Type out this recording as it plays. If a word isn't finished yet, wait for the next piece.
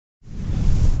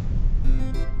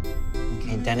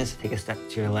Dennis, take a step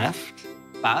to your left.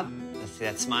 Bob, let's see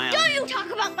that smile. Don't you talk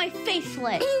about my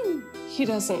facelift. He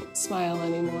doesn't smile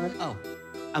anymore. Oh,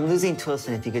 I'm losing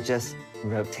Wilson. If you could just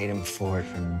rotate him forward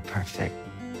from perfect.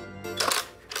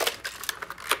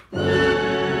 You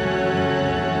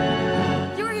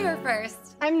were here first.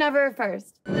 I'm never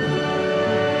first.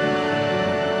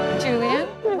 Julian,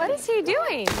 what is he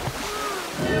doing?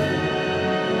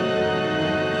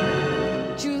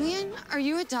 Julian, are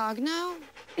you a dog now?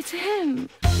 It's him.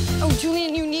 Oh,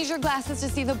 Julian, you need your glasses to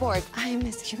see the board. I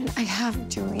miss Cuban. I have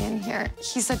Julian here.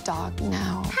 He's a dog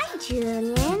now. Hi,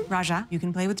 Julian. Raja, you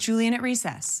can play with Julian at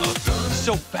recess.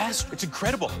 So fast, it's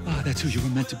incredible. Oh, that's who you were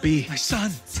meant to be, my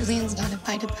son. Julian's not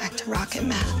invited back to Rocket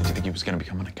Math. Did you think he was gonna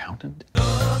become an accountant?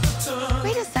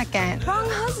 Wait a second. Wrong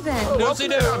husband. No, they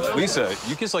do. Lisa,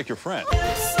 you kiss like your friend.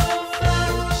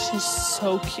 She's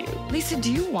so cute. Lisa,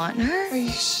 do you want her? Are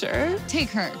you sure? Take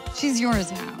her. She's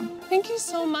yours now. Thank you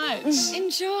so much.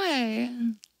 Enjoy.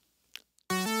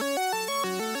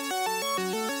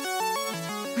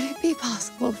 Would it be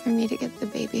possible for me to get the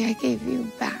baby I gave you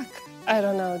back? I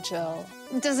don't know, Jill.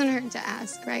 It doesn't hurt to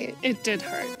ask, right? It did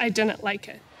hurt. I didn't like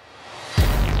it.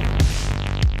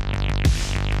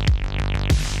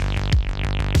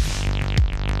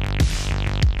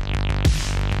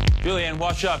 Julianne,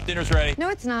 wash up. Dinner's ready. No,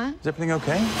 it's not. Is everything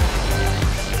okay?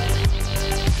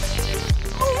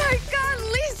 Oh my God,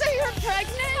 Lisa, you're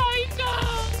pregnant? I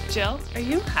know. Jill, are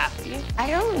you happy? I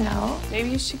don't know. Maybe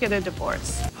you should get a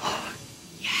divorce.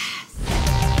 Yes.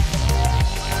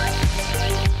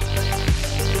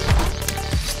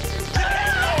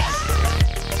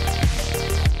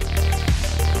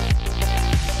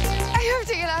 I have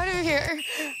to get out of here.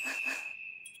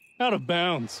 Out of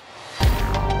bounds.